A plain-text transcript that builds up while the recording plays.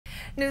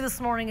New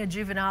this morning, a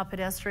juvenile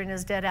pedestrian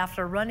is dead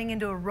after running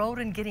into a road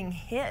and getting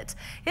hit.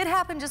 It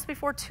happened just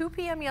before 2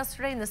 p.m.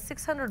 yesterday in the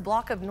 600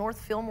 block of North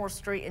Fillmore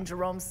Street in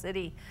Jerome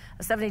City.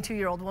 A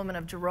 72-year-old woman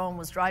of Jerome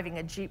was driving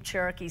a Jeep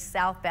Cherokee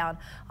southbound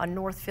on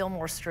North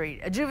Fillmore Street.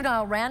 A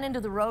juvenile ran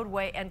into the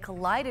roadway and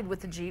collided with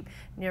the Jeep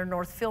near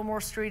North Fillmore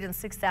Street and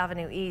 6th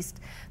Avenue East.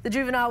 The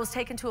juvenile was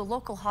taken to a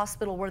local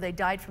hospital where they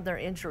died from their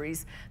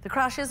injuries. The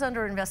crash is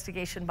under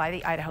investigation by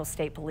the Idaho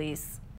State Police.